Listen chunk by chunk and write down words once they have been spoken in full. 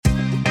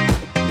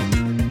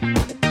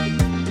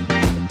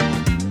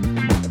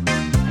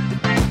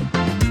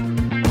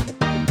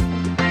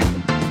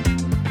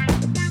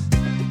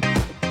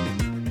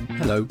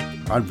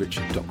I'm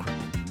Richard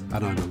Dockrell,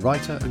 and I'm a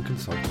writer and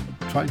consultant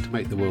trying to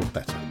make the world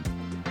better.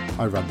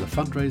 I run the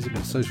fundraising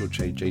and social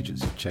change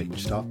agency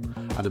ChangeStar,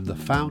 and am the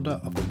founder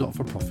of the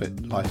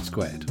not-for-profit Life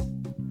Squared.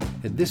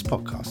 In this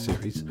podcast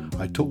series,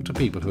 I talk to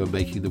people who are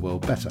making the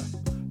world better,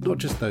 not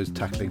just those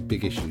tackling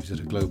big issues at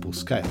a global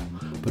scale,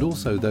 but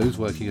also those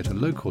working at a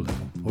local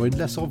level or in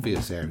less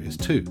obvious areas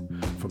too,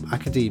 from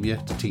academia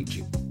to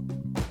teaching.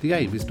 The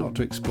aim is not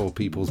to explore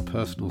people's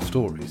personal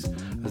stories,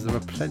 as there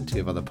are plenty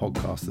of other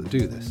podcasts that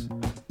do this.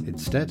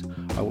 Instead,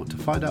 I want to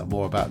find out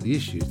more about the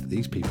issues that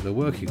these people are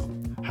working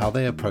on, how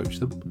they approach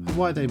them, and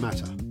why they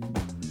matter.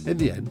 In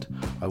the end,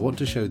 I want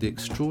to show the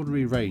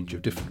extraordinary range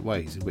of different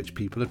ways in which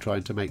people are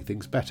trying to make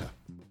things better.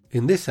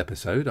 In this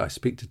episode, I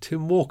speak to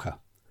Tim Walker.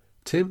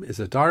 Tim is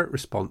a direct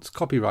response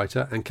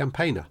copywriter and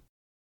campaigner.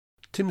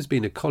 Tim's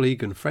been a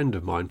colleague and friend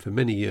of mine for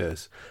many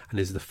years and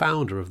is the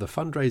founder of the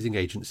fundraising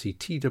agency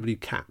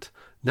TWCAT,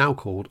 now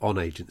called On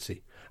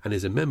Agency, and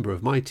is a member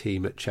of my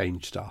team at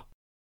ChangeStar.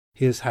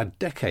 He has had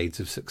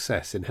decades of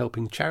success in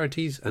helping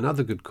charities and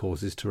other good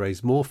causes to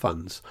raise more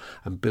funds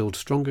and build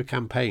stronger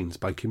campaigns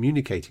by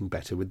communicating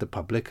better with the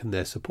public and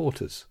their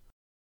supporters.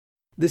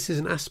 This is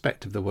an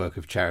aspect of the work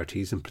of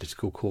charities and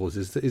political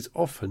causes that is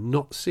often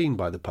not seen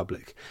by the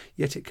public,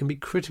 yet it can be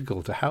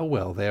critical to how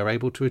well they are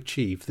able to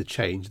achieve the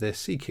change they're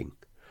seeking.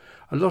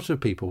 A lot of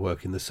people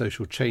work in the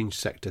social change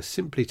sector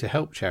simply to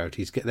help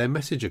charities get their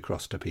message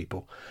across to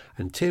people,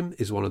 and Tim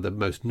is one of the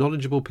most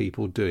knowledgeable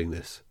people doing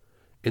this.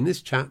 In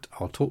this chat,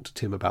 I'll talk to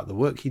Tim about the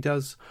work he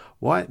does,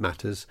 why it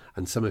matters,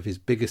 and some of his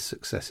biggest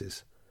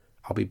successes.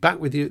 I'll be back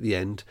with you at the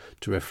end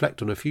to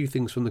reflect on a few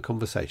things from the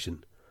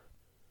conversation.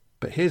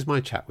 But here's my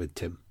chat with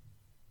Tim.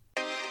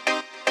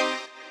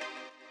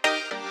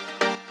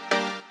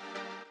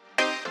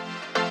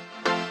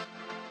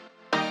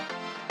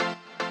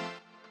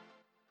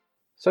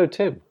 So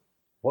Tim,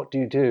 what do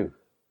you do?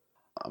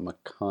 I'm a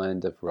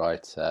kind of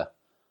writer.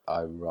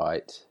 I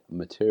write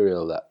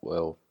material that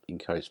will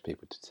encourage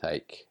people to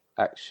take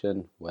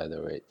action,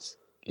 whether it's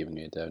giving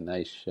you a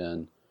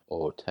donation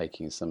or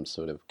taking some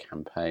sort of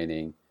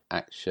campaigning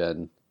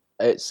action.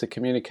 It's a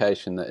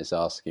communication that is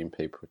asking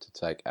people to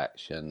take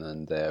action,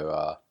 and there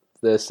are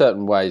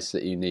certain ways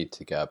that you need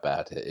to go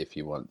about it if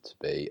you want to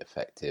be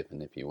effective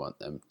and if you want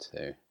them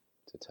to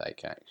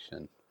take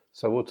action.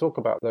 So we'll talk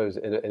about those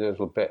in a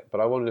little bit, but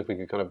I wondered if we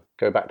could kind of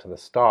go back to the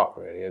start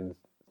really, and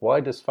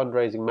why does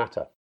fundraising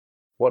matter?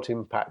 What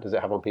impact does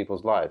it have on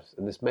people's lives?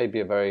 And this may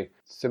be a very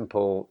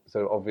simple,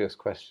 so obvious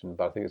question,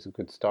 but I think it's a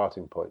good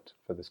starting point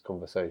for this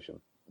conversation.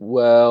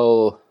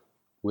 Well,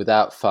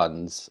 without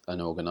funds,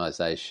 an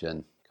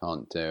organisation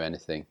can't do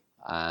anything.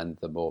 And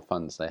the more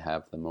funds they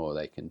have, the more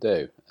they can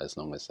do, as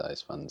long as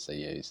those funds are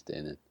used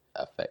in an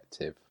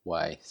effective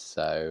way.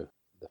 So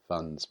the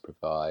funds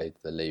provide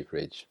the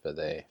leverage for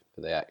the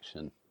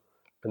action.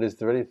 And is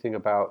there anything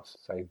about,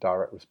 say,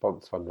 direct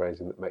response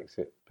fundraising that makes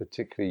it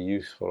particularly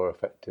useful or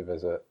effective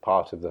as a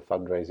part of the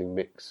fundraising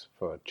mix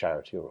for a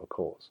charity or a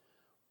cause?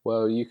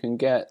 Well, you can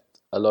get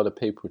a lot of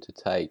people to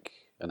take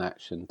an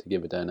action, to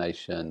give a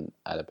donation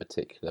at a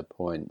particular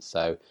point,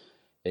 so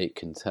it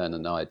can turn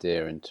an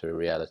idea into a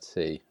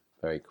reality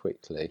very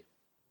quickly.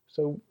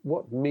 So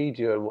what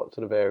media and what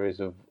sort of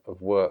areas of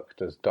work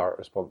does direct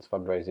response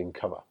fundraising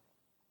cover?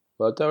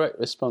 Well, direct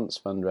response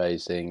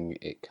fundraising,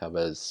 it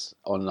covers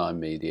online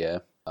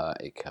media,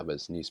 it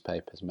covers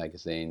newspapers,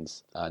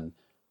 magazines, and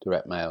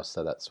direct mail.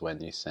 So that's when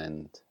you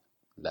send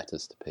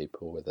letters to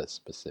people with a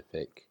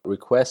specific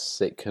request.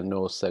 It can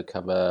also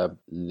cover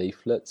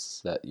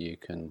leaflets that you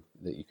can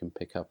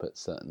pick up at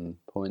certain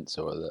points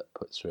or that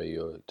put through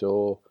your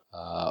door,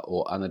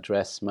 or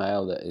unaddressed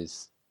mail that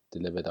is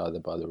delivered either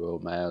by the Royal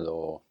Mail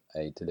or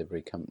a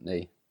delivery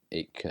company.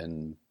 It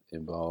can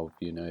involve,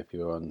 if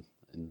you're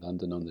in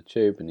London on the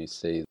tube and you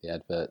see the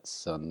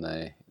adverts on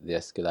the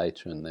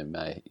escalator, and they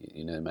may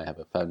have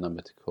a phone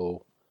number to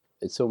call.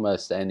 It's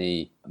almost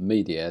any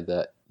media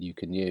that you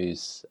can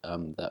use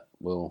that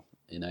will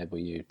enable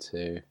you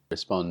to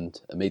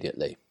respond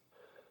immediately.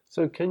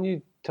 So can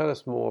you tell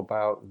us more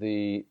about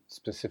the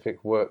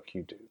specific work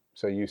you do?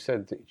 So you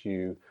said that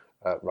you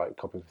write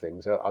copies of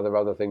things. Are there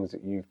other things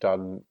that you've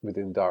done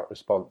within direct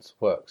response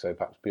work, so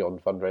perhaps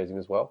beyond fundraising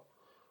as well?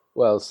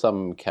 Well,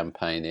 some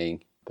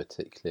campaigning,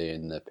 particularly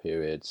in the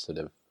period sort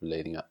of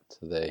leading up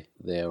to the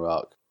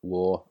Iraq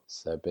War,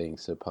 so being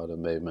sort of part of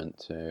a movement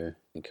to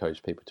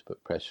encourage people to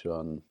put pressure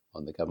on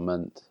the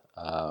government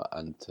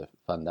and to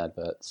fund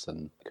adverts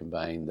and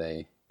conveying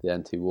the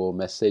anti-war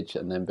message,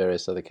 and then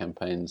various other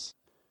campaigns.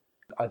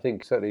 I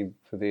think certainly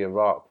for the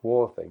Iraq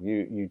War thing,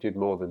 you did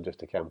more than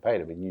just a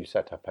campaign. I mean, you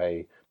set up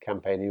a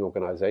campaigning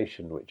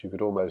organisation, which you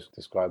could almost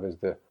describe as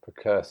the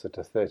precursor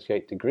to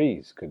 38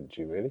 Degrees, couldn't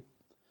you, really?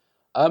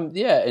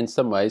 Yeah, in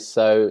some ways.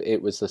 So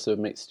it was a sort of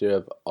mixture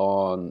of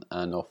on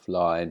and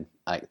offline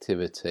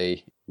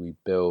activity. We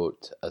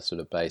built a sort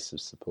of base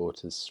of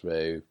supporters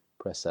through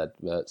press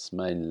adverts,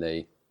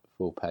 mainly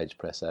full-page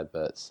press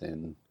adverts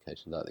in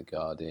occasions like The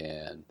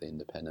Guardian, The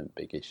Independent,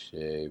 Big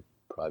Issue,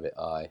 Private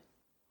Eye.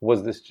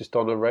 Was this just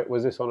on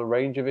was this on a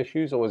range of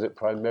issues, or was it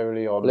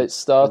primarily on? Well, it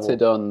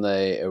started on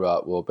the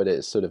Iraq War, but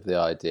it's sort of the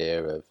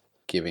idea of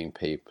giving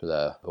people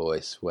a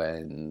voice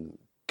when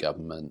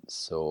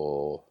governments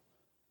or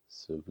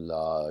sort of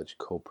large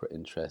corporate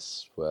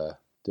interests were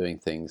doing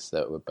things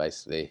that were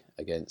basically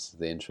against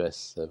the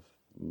interests of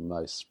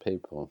most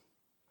people.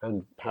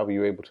 And how were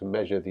you able to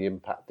measure the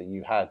impact that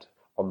you had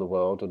on the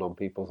world and on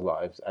people's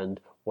lives,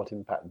 and what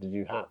impact did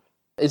you have?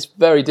 It's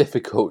very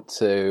difficult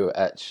to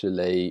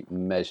actually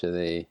measure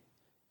the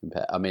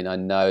impact. I mean, I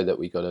know that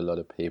we got a lot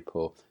of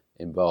people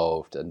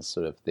involved, and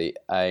sort of the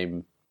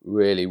aim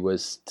really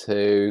was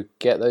to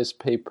get those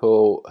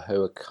people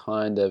who are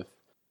kind of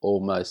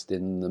almost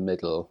in the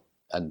middle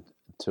and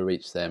to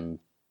reach them,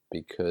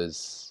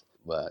 because,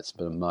 well, it's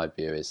been my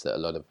view is that a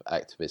lot of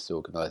activist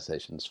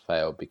organisations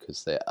fail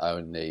because they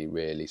only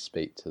really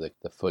speak to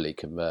the fully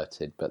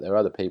converted, but there are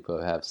other people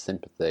who have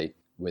sympathy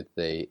with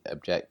the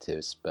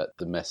objectives, but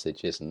the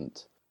message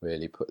isn't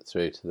really put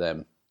through to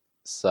them.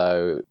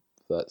 So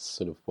that's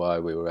sort of why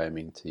we were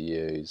aiming to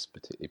use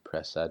particularly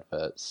press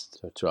adverts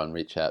to try and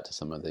reach out to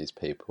some of these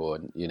people.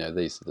 And, you know,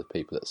 these are the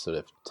people that sort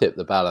of tip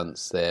the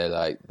balance there,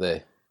 like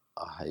I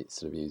hate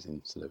sort of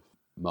using sort of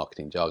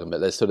marketing jargon,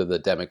 but there's sort of the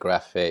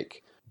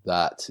demographic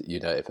that, you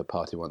know, if a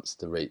party wants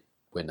to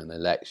win an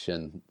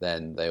election,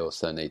 then they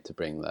also need to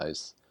bring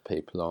those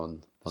people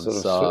on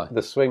sort side. Of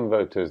the swing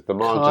voters, the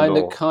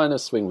marginal kind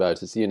of swing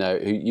voters, you know,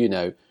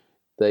 who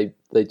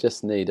they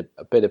just need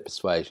a bit of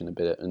persuasion,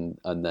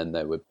 and then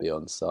they would be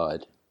on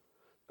side.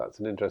 That's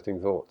an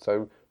interesting thought.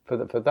 So for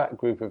that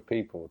group of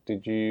people,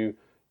 did you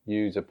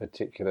use a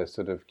particular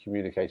sort of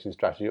communication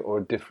strategy or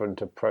a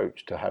different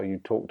approach to how you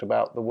talked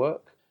about the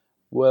work?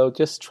 Well,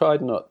 just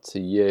tried not to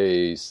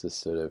use the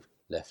sort of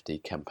lefty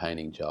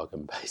campaigning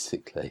jargon,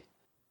 basically.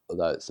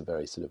 Although it's a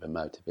very sort of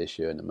emotive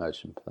issue and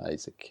emotion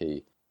plays a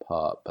key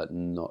part, but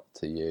not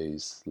to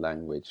use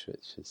language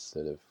which is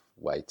sort of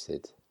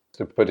weighted.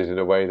 To put it in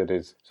a way that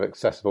is sort of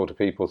accessible to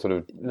people, sort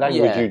of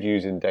language you'd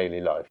use in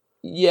daily life.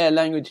 Yeah,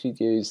 language you'd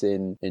use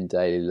in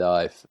daily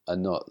life,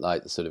 and not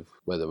like the sort of,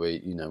 whether we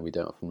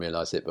don't often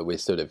realise it, but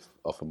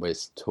we're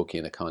talking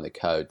in a kind of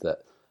code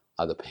that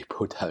other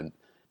people don't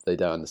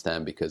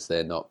understand because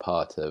they're not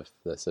part of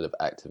the sort of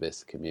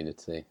activist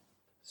community.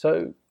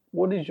 So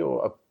what is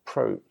your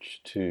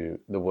approach to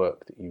the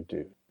work that you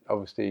do?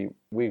 Obviously,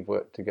 we've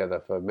worked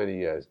together for many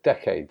years,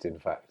 decades, in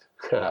fact.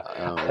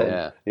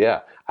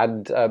 Yeah.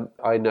 And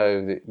I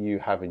know that you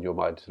have in your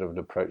mind sort of an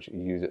approach that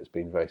you use that's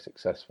been very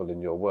successful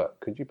in your work.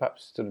 Could you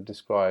perhaps sort of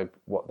describe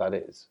what that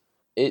is?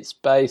 It's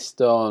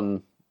based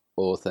on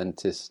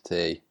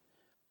authenticity.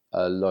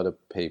 A lot of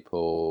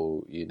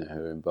people, you know, who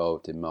are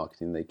involved in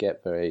marketing, they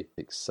get very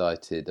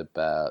excited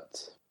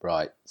about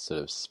bright,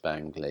 sort of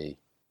spangly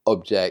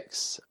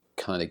objects,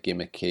 kind of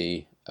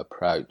gimmicky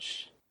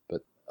approach.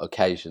 But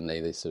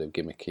occasionally these sort of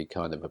gimmicky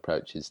kind of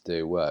approaches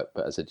do work.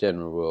 But as a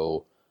general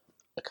rule,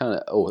 kind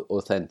of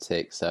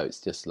authentic, so it's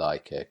just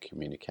like a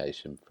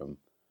communication from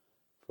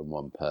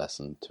one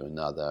person to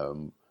another,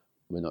 and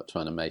we're not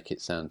trying to make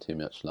it sound too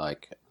much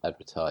like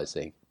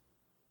advertising.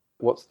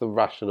 What's the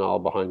rationale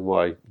behind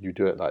why you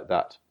do it like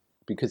that?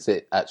 Because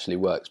it actually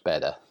works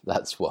better.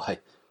 That's why.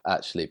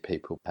 Actually,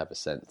 people have a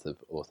sense of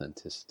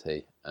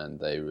authenticity and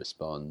they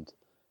respond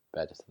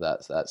better to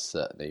that. So that's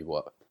certainly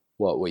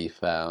what we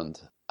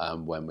found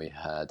when we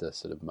had a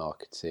sort of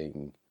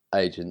marketing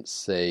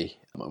agency,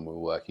 when we were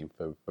working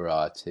for a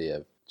variety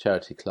of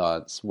charity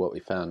clients. What we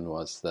found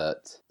was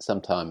that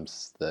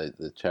sometimes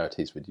the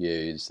charities would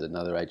use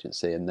another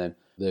agency, and then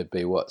there'd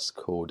be what's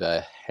called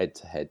a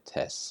head-to-head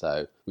test.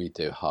 So we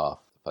do half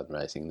the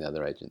fundraising, the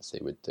other agency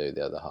would do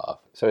the other half.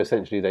 So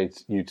essentially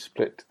you'd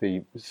split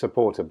the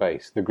supporter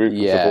base, the group of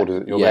supporters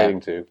that you're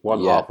mailing to.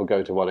 One half would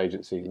go to one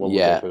agency, one would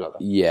go to another.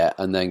 Yeah,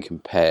 and then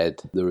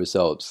compared the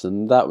results.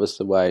 And that was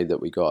the way that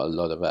we got a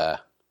lot of our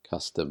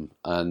custom,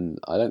 and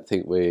I don't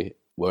think we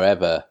were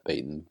ever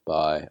beaten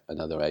by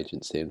another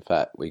agency. In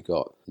fact,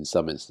 in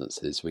some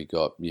instances, we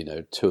got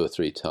 2 or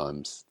 3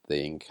 times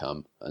the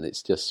income, and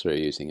it's just through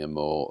using a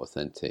more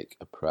authentic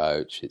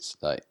approach. It's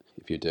like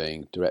if you're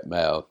doing direct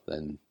mail,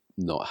 then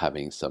not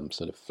having some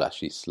sort of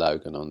flashy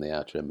slogan on the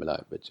outer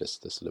envelope, but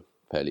just a sort of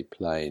fairly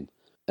plain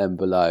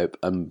envelope,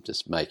 and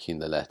just making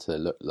the letter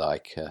look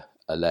like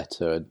a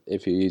letter. And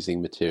if you're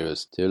using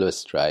materials to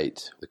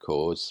illustrate the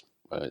cause,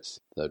 whether it's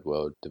third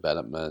world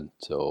development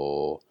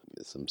or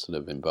some sort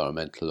of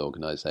environmental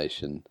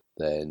organisation,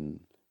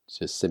 then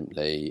just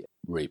simply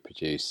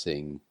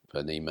reproducing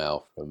an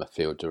email from a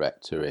field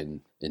director in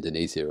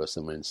Indonesia or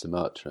somewhere in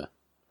Sumatra.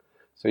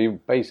 So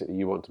you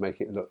want to make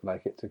it look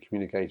like it's a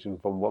communication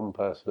from one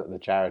person at the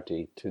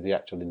charity to the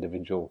actual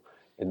individual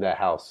in their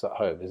house at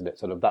home, isn't it?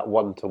 Sort of that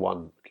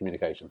one-to-one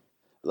communication.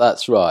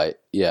 That's right.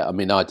 Yeah, I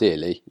mean,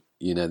 ideally,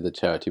 the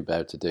charity would be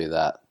able to do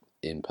that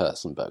in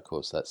person, but of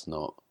course that's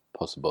not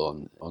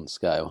possible on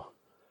scale.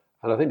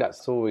 And I think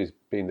that's always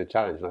been the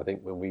challenge. And I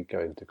think when we go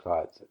into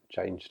clients at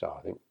ChangeStar,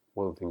 I think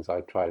one of the things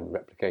I try and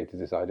replicate is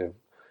this idea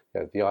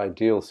of the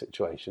ideal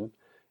situation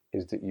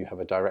is that you have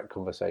a direct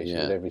conversation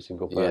with every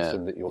single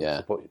person that you want to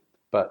support.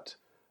 But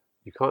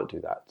You can't do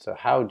that. So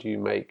how do you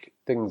make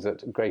things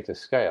at a greater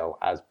scale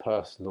as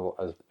personal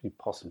as you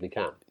possibly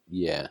can?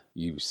 Yeah,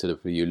 you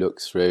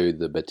look through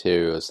the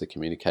materials, the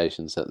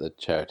communications that the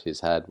charities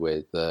had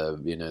with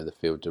the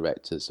field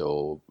directors,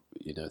 or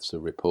sort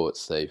of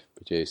reports they've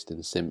produced,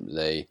 and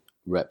simply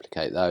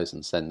replicate those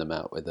and send them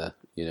out with a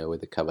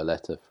cover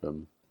letter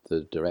from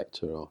the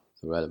director or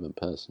the relevant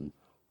person.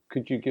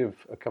 Could you give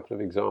a couple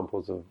of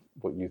examples of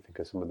what you think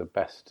are some of the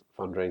best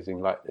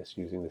fundraising like this,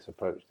 using this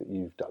approach that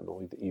you've done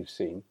or that you've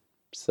seen?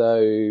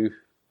 So,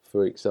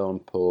 for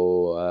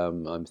example,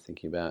 I'm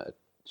thinking about a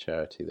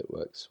charity that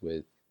works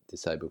with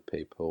disabled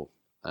people,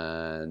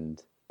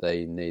 and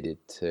they needed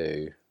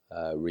to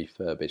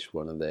refurbish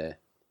one of their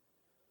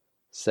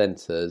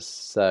centres.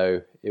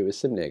 So it was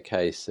simply a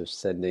case of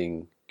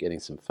getting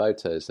some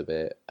photos of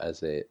it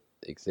as it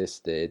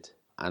existed,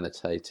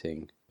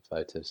 annotating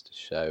photos to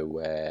show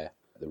where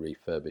the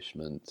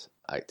refurbishment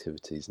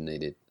activities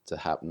needed to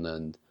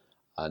happen,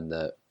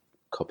 and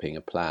copying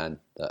a plan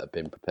that had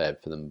been prepared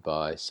for them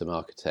by some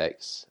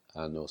architects,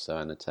 and also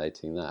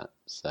annotating that.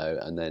 So,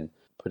 and then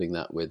putting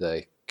that with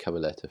a cover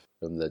letter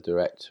from the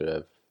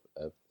director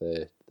of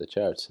the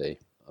charity,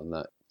 and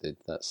that did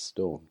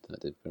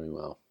very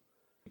well.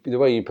 The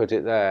way you put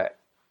it there,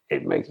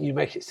 you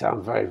make it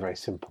sound very, very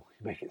simple.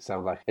 You make it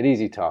sound like an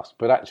easy task,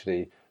 but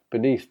actually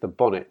beneath the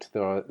bonnet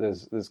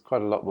there's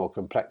quite a lot more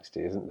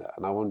complexity, isn't there?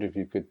 And I wonder if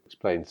you could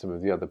explain some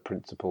of the other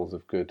principles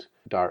of good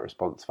direct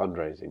response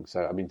fundraising.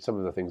 So, I mean, some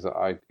of the things that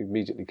I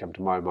immediately come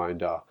to my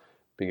mind are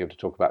being able to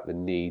talk about the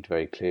need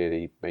very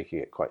clearly, making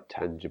it quite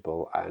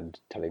tangible, and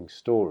telling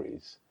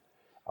stories.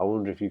 I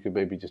wonder if you could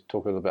maybe just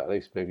talk a little bit, at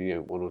least maybe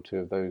one or two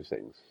of those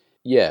things.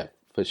 Yeah,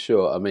 for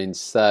sure. I mean,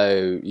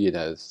 so,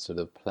 sort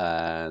of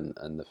plan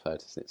and the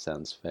photos, it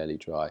sounds fairly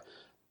dry,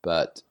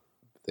 but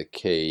the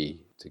key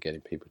to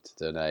getting people to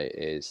donate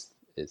is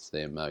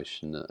the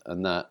emotion,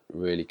 and that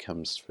really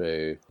comes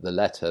through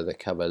the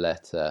cover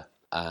letter,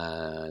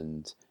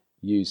 and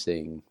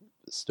using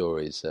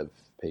stories of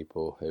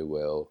people who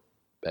will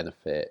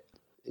benefit.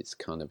 It's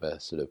kind of a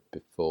sort of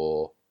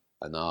before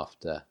and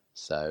after,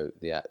 so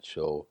the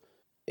actual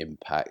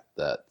impact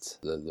that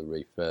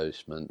the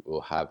refurbishment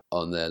will have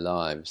on their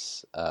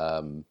lives.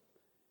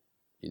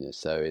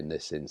 So in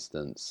this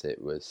instance,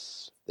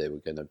 there were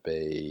going to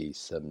be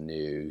some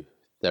new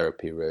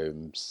therapy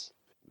rooms.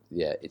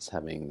 Yeah, it's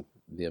having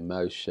the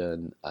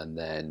emotion and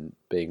then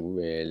being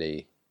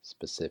really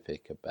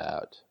specific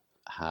about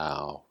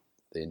how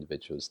the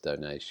individual's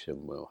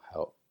donation will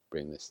help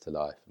bring this to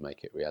life and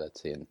make it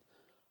reality,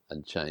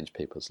 and change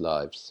people's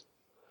lives.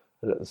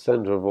 And at the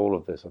centre of all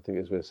of this, I think,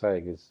 as we're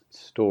saying, is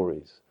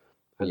stories.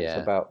 And It's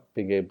about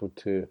being able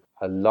to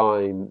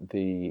align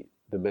the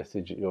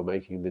message that you're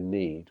making, the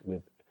need,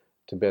 with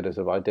to be able to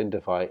sort of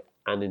identify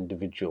an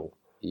individual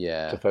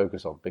to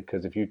focus on.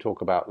 Because if you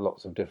talk about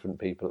lots of different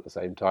people at the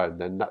same time,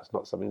 then that's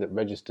not something that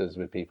registers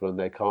with people, and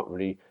they can't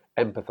really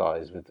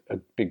empathise with a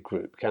big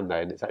group, can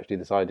they? And it's actually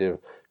this idea of,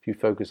 if you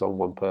focus on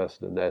one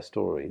person and their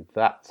story,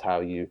 that's how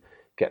you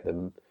get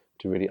them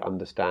to really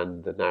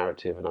understand the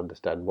narrative and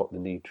understand what the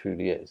need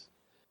truly is.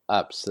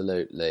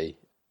 Absolutely.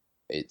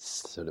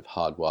 It's sort of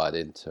hardwired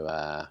into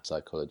our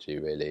psychology,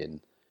 really, and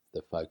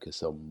the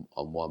focus on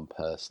one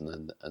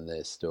person and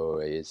their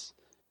story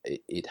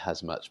it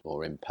has much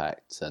more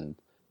impact. And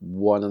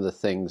one of the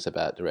things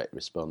about direct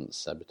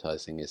response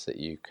advertising is that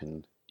you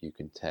can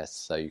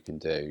test. So you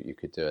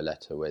could do a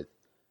letter with,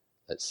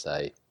 let's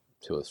say,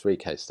 2 or 3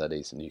 case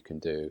studies, and you can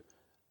do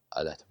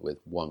a letter with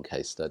 1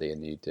 case study,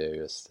 and you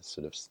do a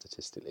sort of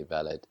statistically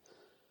valid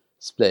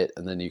split,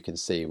 and then you can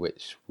see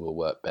which will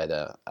work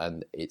better.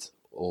 And it's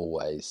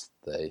always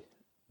the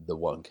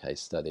 1 case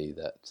study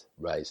that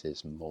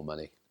raises more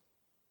money.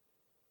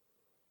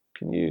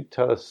 Can you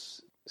tell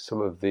us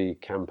some of the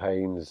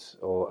campaigns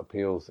or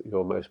appeals that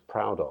you're most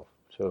proud of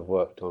to have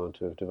worked on and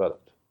to have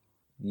developed?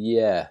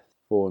 Yeah,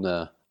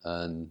 Fauna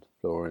and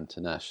Flora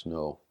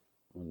International.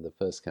 One of the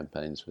first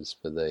campaigns was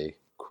for the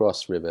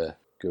Cross River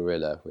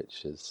gorilla,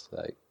 which is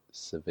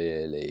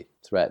severely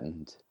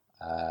threatened,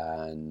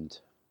 and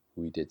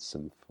we did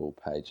some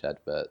full-page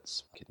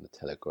adverts in the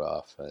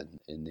Telegraph and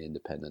in the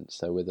Independent,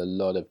 so with a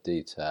lot of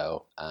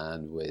detail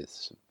and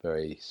with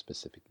very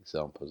specific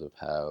examples of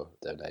how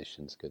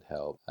donations could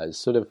help. It's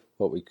sort of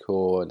what we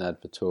call an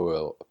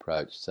advertorial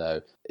approach,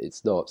 so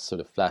it's not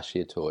sort of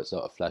flashy at all. It's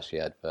not a flashy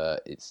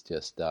advert. It's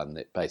just done.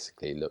 It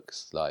basically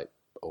looks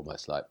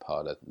almost like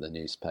part of the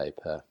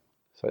newspaper.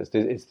 So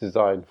it's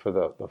designed for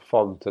the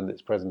font and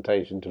its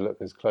presentation to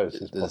look as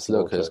close as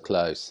possible. As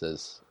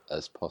close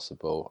as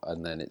possible,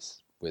 and then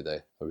it's with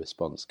a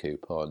response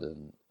coupon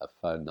and a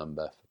phone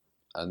number.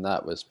 And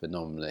that was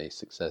phenomenally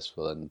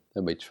successful. And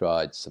then we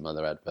tried some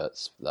other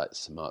adverts like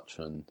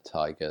Sumatran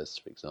tigers,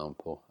 for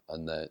example,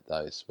 and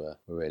those were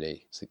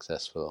really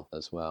successful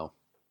as well.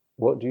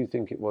 What do you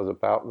think it was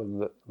about them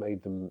that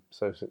made them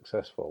so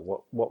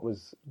successful? What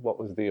was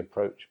the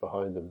approach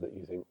behind them that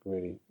you think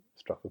really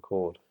struck a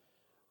chord?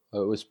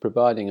 Well, it was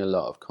providing a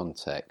lot of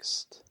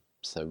context,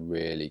 so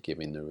really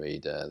giving the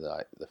reader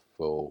the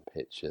full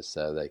picture,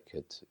 so they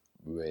could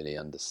really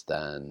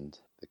understand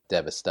the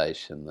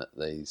devastation that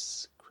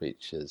these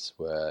creatures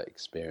were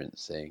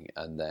experiencing,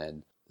 and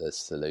then the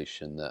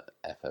solution that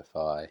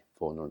FFI,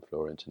 Fauna and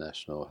Flora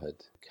International, had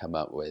come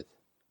up with.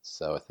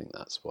 So I think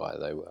that's why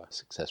they were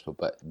successful.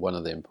 But one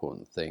of the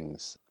important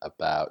things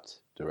about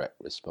direct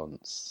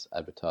response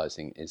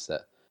advertising is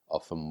that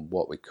often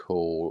what we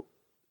call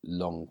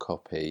long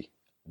copy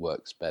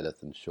works better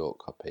than short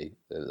copy.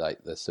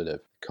 Like the sort of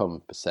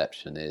common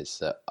perception is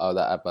that, oh,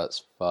 that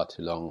advert's far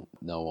too long,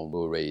 no one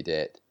will read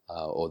it,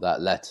 or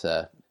that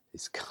letter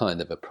is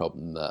kind of a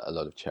problem that a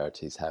lot of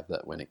charities have,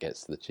 that when it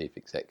gets to the chief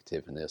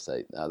executive and they'll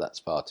say, no, that's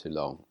far too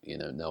long,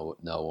 no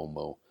one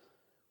will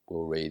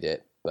read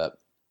it. But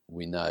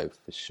we know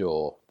for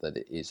sure that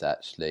it is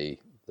actually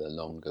the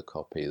longer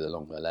copy, the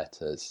longer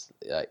letters,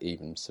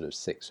 even sort of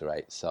 6 or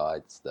 8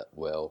 sides, that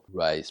will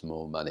raise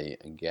more money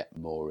and get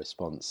more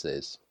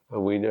responses.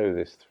 And we know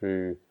this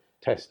through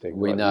testing.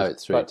 We know it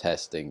through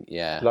testing,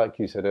 yeah. Like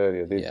you said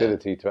earlier, the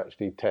ability to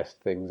actually test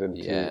things and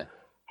to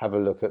have a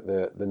look at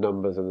the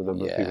numbers and the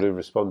number of people who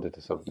responded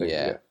to something.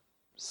 Yeah.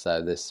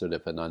 So there's sort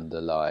of an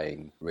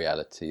underlying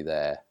reality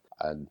there.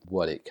 And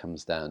what it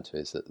comes down to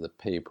is that the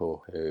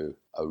people who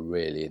are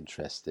really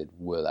interested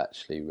will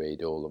actually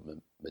read all of the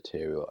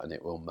material, and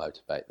it will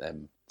motivate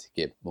them to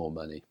give more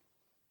money.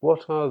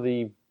 What are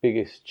the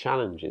biggest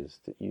challenges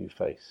that you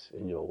face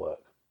in your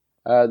work?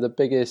 The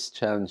biggest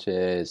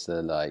challenges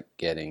are like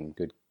getting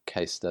good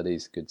case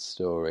studies, good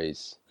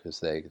stories,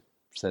 because they're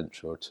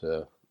central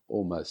to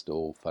almost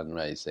all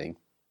fundraising.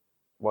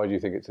 Why do you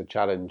think it's a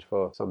challenge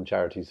for some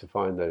charities to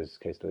find those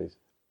case studies?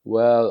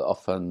 Well,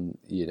 often,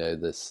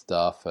 the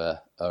staff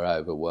are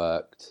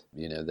overworked,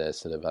 they're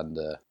sort of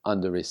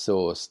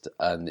under-resourced,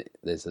 and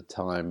there's a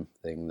time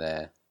thing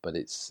there. But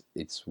it's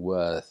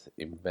worth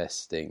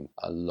investing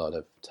a lot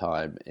of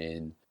time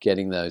in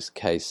getting those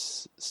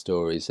case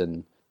stories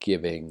and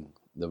giving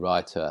the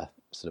writer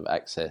sort of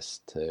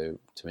access to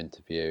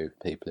interview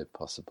people if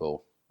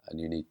possible. And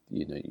you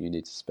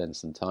need to spend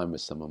some time with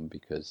someone,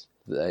 because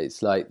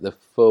it's like the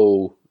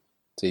full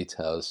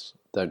details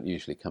don't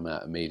usually come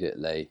out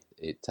immediately.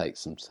 It takes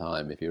some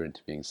time. If you're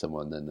interviewing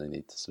someone, then they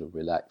need to sort of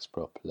relax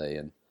properly,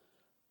 and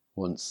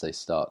once they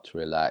start to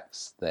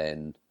relax,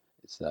 then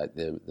it's like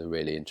the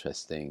really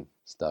interesting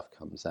stuff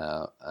comes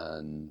out,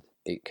 and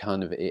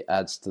it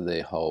adds to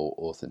the whole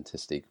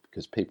authenticity,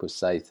 because people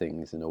say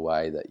things in a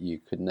way that you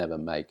could never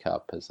make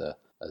up as a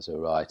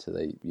writer.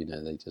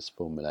 They just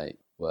formulate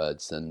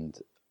words, and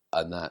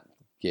that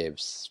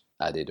gives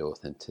added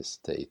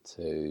authenticity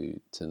to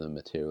the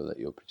material that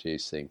you're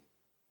producing.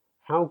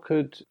 How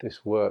could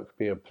this work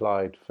be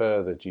applied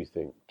further, do you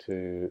think,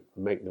 to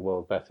make the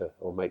world better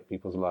or make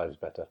people's lives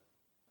better?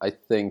 I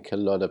think a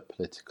lot of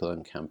political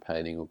and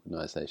campaigning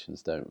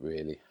organisations don't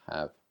really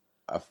have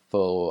a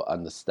full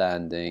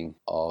understanding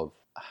of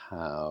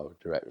how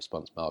direct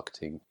response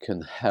marketing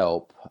can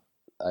help.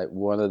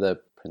 One of the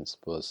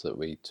principles that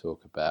we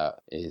talk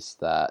about is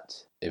that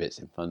if it's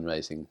in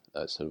fundraising,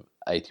 sort of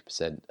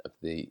 80% of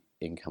the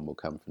income will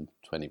come from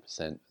 20%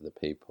 of the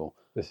people.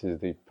 This is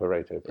the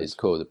Pareto principle. It's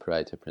called the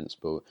Pareto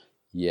principle.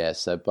 Yeah,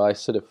 so by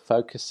sort of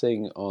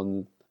focusing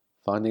on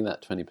finding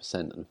that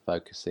 20% and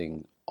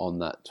focusing on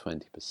that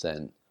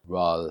 20%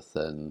 rather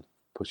than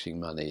pushing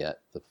money at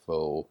the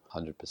full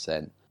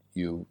 100%,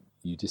 you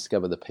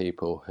discover the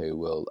people who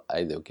will,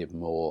 they'll give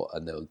more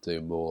and they'll do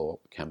more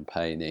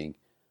campaigning,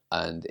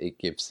 and it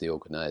gives the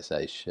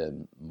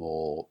organisation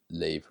more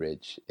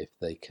leverage if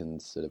they can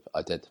sort of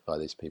identify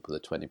these people, the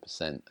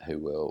 20% who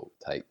will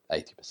take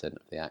 80%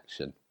 of the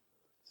action.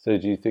 So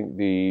do you think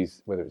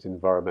these, whether it's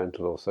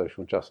environmental or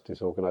social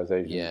justice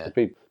organisations,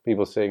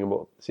 people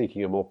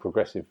seeking a more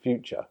progressive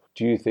future,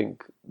 do you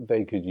think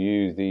they could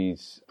use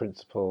these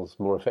principles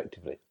more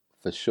effectively?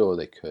 For sure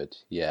they could,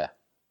 yeah.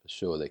 For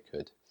sure they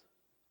could.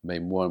 I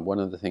mean, one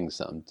of the things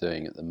that I'm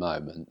doing at the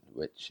moment,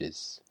 which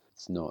is,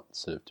 it's not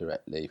sort of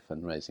directly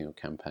fundraising or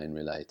campaign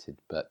related,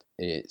 but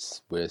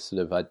we're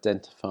sort of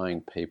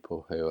identifying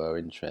people who are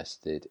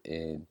interested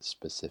in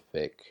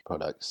specific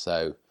products.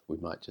 So we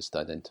might just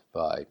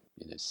identify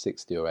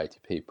 60 or 80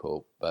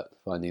 people, but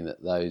finding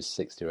that those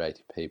 60 or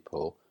 80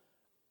 people,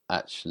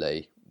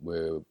 actually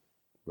we're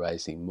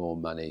raising more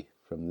money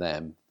from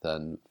them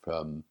than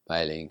from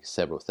mailing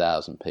several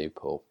thousand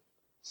people.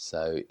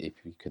 So if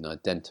you can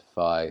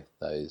identify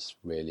those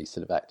really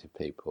sort of active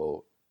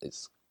people,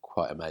 it's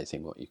quite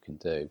amazing what you can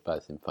do,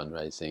 both in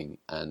fundraising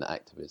and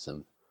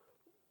activism.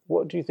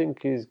 What do you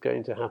think is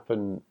going to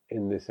happen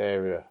in this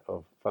area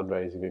of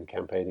fundraising and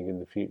campaigning in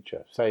the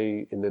future,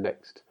 say in the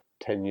next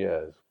 10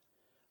 years?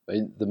 I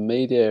mean, the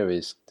media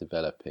is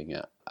developing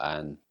at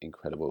an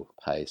incredible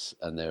pace,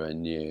 and there are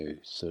new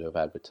sort of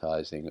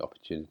advertising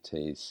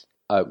opportunities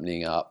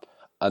opening up,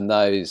 and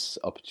those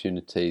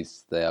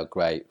opportunities, they are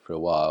great for a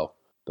while,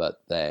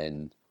 but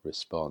then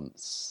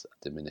response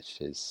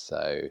diminishes.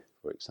 So,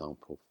 for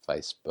example,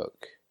 Facebook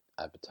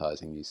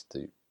advertising used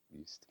to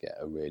get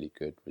a really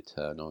good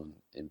return on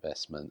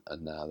investment,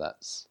 and now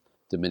that's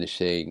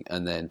diminishing.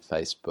 And then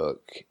Facebook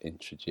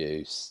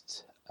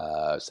introduced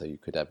So you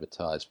could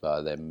advertise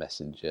via their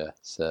messenger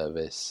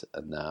service,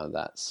 and now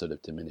that's sort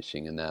of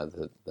diminishing, and now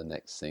the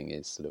next thing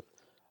is sort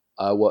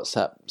of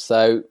WhatsApp.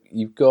 So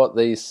you've got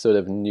these sort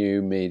of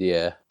new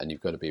media, and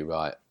you've got to be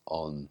right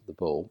on the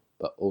ball,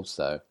 but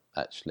also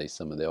actually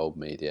some of the old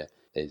media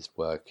is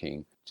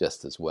working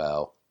just as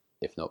well,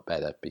 if not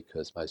better,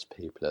 because most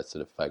people are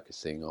sort of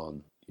focusing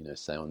on,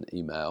 say on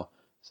email,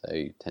 so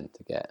you tend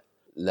to get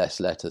less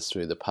letters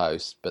through the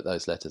post, but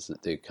those letters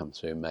that do come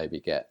through maybe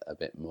get a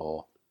bit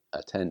more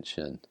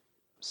attention.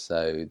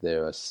 So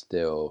there are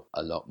still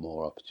a lot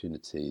more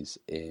opportunities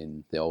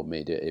in the old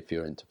media if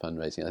you're into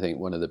fundraising. I think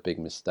one of the big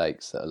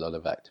mistakes that a lot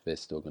of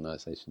activist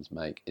organisations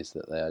make is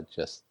that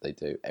they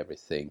do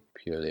everything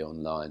purely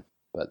online.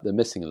 But they're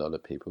missing a lot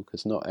of people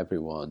because not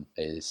everyone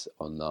is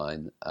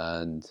online,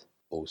 and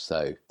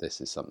also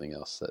this is something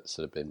else that's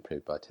sort of been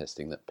proved by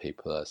testing, that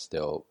people are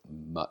still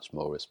much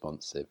more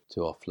responsive to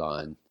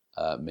offline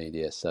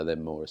media, so they're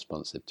more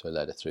responsive to a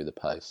letter through the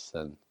post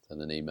than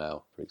an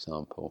email, for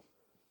example.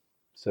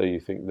 So you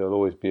think there'll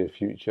always be a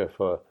future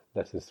for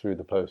letters through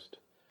the post?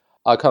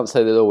 I can't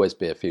say there'll always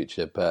be a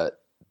future,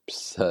 but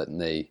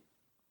certainly,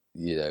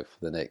 for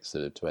the next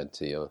sort of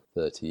 20 or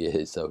 30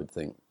 years, I would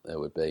think there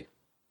would be.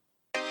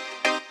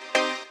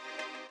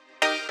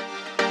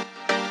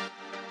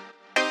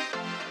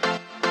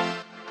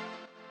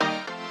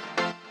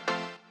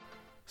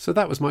 So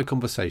that was my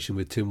conversation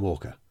with Tim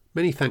Walker.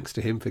 Many thanks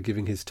to him for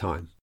giving his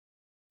time.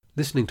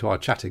 Listening to our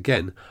chat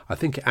again, I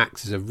think it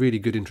acts as a really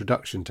good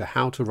introduction to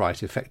how to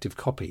write effective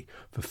copy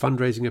for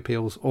fundraising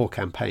appeals or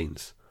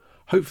campaigns.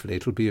 Hopefully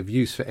it will be of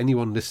use for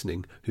anyone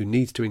listening who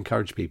needs to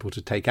encourage people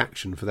to take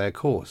action for their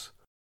cause.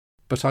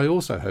 But I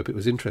also hope it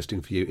was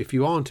interesting for you if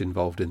you aren't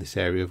involved in this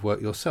area of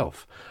work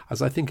yourself,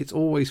 as I think it's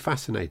always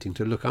fascinating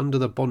to look under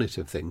the bonnet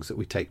of things that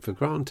we take for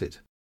granted.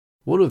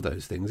 One of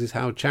those things is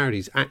how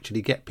charities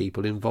actually get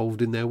people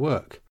involved in their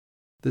work.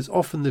 There's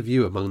often the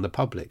view among the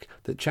public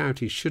that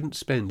charities shouldn't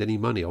spend any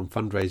money on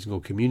fundraising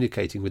or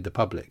communicating with the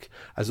public,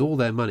 as all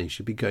their money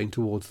should be going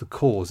towards the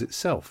cause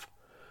itself.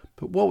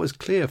 But what was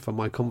clear from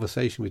my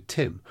conversation with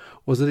Tim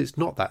was that it's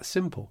not that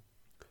simple.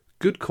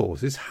 Good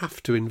causes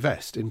have to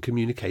invest in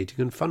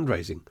communicating and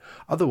fundraising,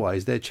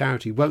 otherwise their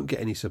charity won't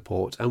get any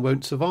support and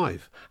won't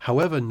survive,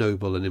 however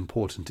noble and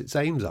important its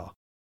aims are.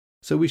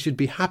 So we should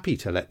be happy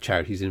to let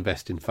charities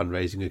invest in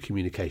fundraising and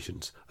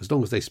communications, as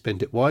long as they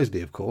spend it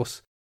wisely, of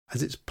course,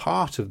 as it's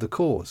part of the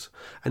cause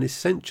and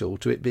essential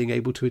to it being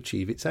able to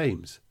achieve its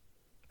aims.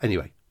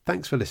 Anyway,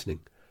 thanks for listening.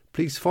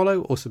 Please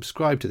follow or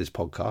subscribe to this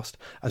podcast,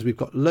 as we've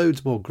got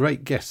loads more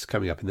great guests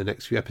coming up in the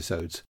next few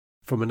episodes,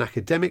 from an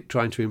academic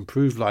trying to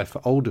improve life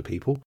for older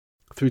people,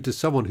 through to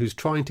someone who's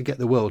trying to get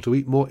the world to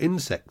eat more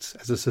insects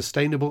as a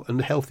sustainable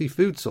and healthy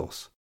food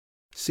source.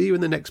 See you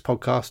in the next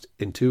podcast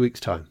in 2 weeks'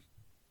 time.